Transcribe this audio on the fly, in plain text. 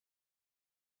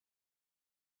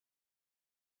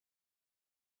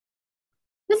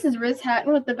This is Riz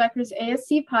Hatton with the Becker's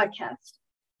ASC podcast.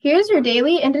 Here's your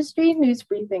daily industry news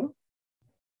briefing.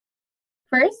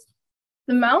 First,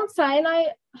 the Mount Sinai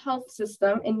Health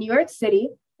System in New York City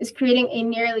is creating a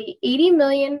nearly $80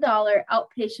 million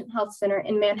outpatient health center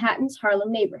in Manhattan's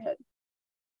Harlem neighborhood.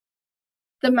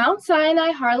 The Mount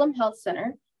Sinai Harlem Health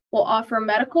Center will offer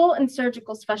medical and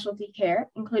surgical specialty care,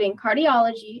 including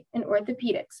cardiology and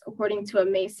orthopedics, according to a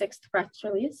May 6th press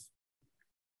release.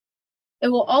 It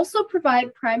will also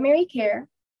provide primary care,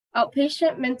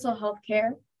 outpatient mental health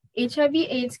care,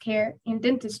 HIV/AIDS care, and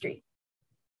dentistry.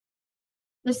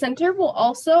 The center will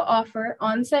also offer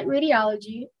on-site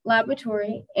radiology,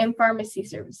 laboratory, and pharmacy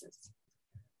services.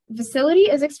 The facility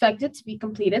is expected to be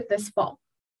completed this fall.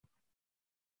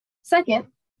 Second,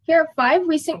 here are 5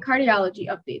 recent cardiology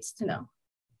updates to know.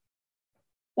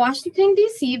 Washington,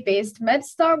 D.C.-based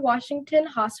MedStar Washington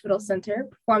Hospital Center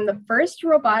performed the first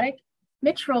robotic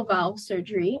mitral valve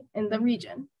surgery in the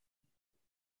region.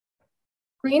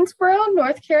 Greensboro,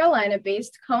 North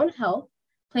Carolina-based Cone Health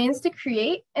plans to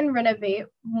create and renovate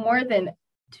more than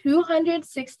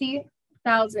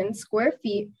 260,000 square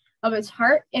feet of its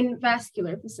heart and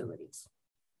vascular facilities.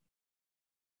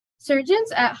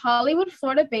 Surgeons at Hollywood,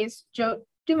 Florida-based Joe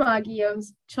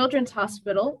DiMaggio's Children's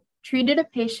Hospital treated a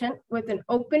patient with an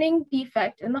opening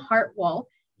defect in the heart wall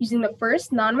using the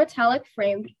first non-metallic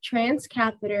framed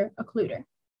transcatheter occluder.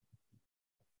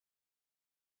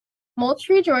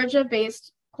 Moultrie,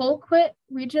 Georgia-based Colquitt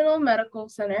Regional Medical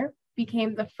Center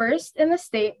became the first in the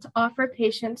state to offer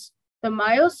patients the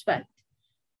MyoSpect,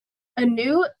 a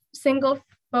new single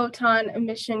photon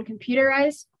emission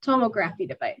computerized tomography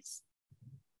device.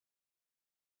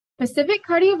 Pacific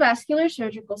Cardiovascular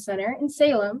Surgical Center in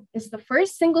Salem is the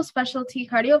first single specialty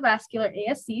cardiovascular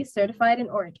ASC certified in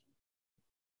Oregon.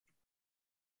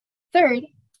 Third,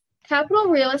 Capital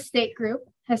Real Estate Group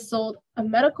has sold a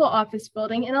medical office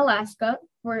building in Alaska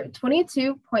for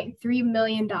 $22.3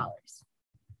 million.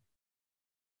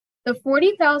 The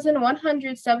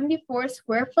 40,174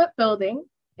 square foot building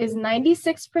is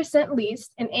 96%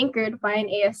 leased and anchored by an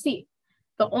ASC,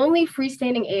 the only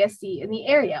freestanding ASC in the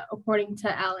area, according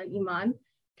to Alan Iman,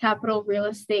 Capital Real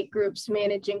Estate Group's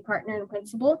managing partner and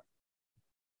principal.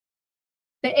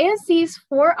 The ASC's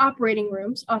 4 operating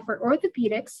rooms offer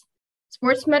orthopedics,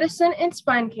 sports medicine and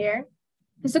spine care,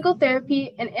 physical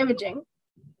therapy, and imaging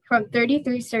from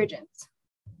 33 surgeons.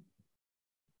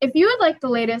 If you would like the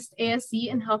latest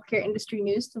ASC and healthcare industry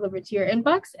news delivered to your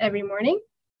inbox every morning,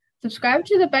 subscribe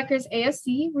to the Becker's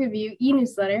ASC Review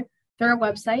e-newsletter through our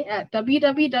website at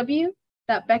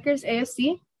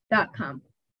www.beckersasc.com.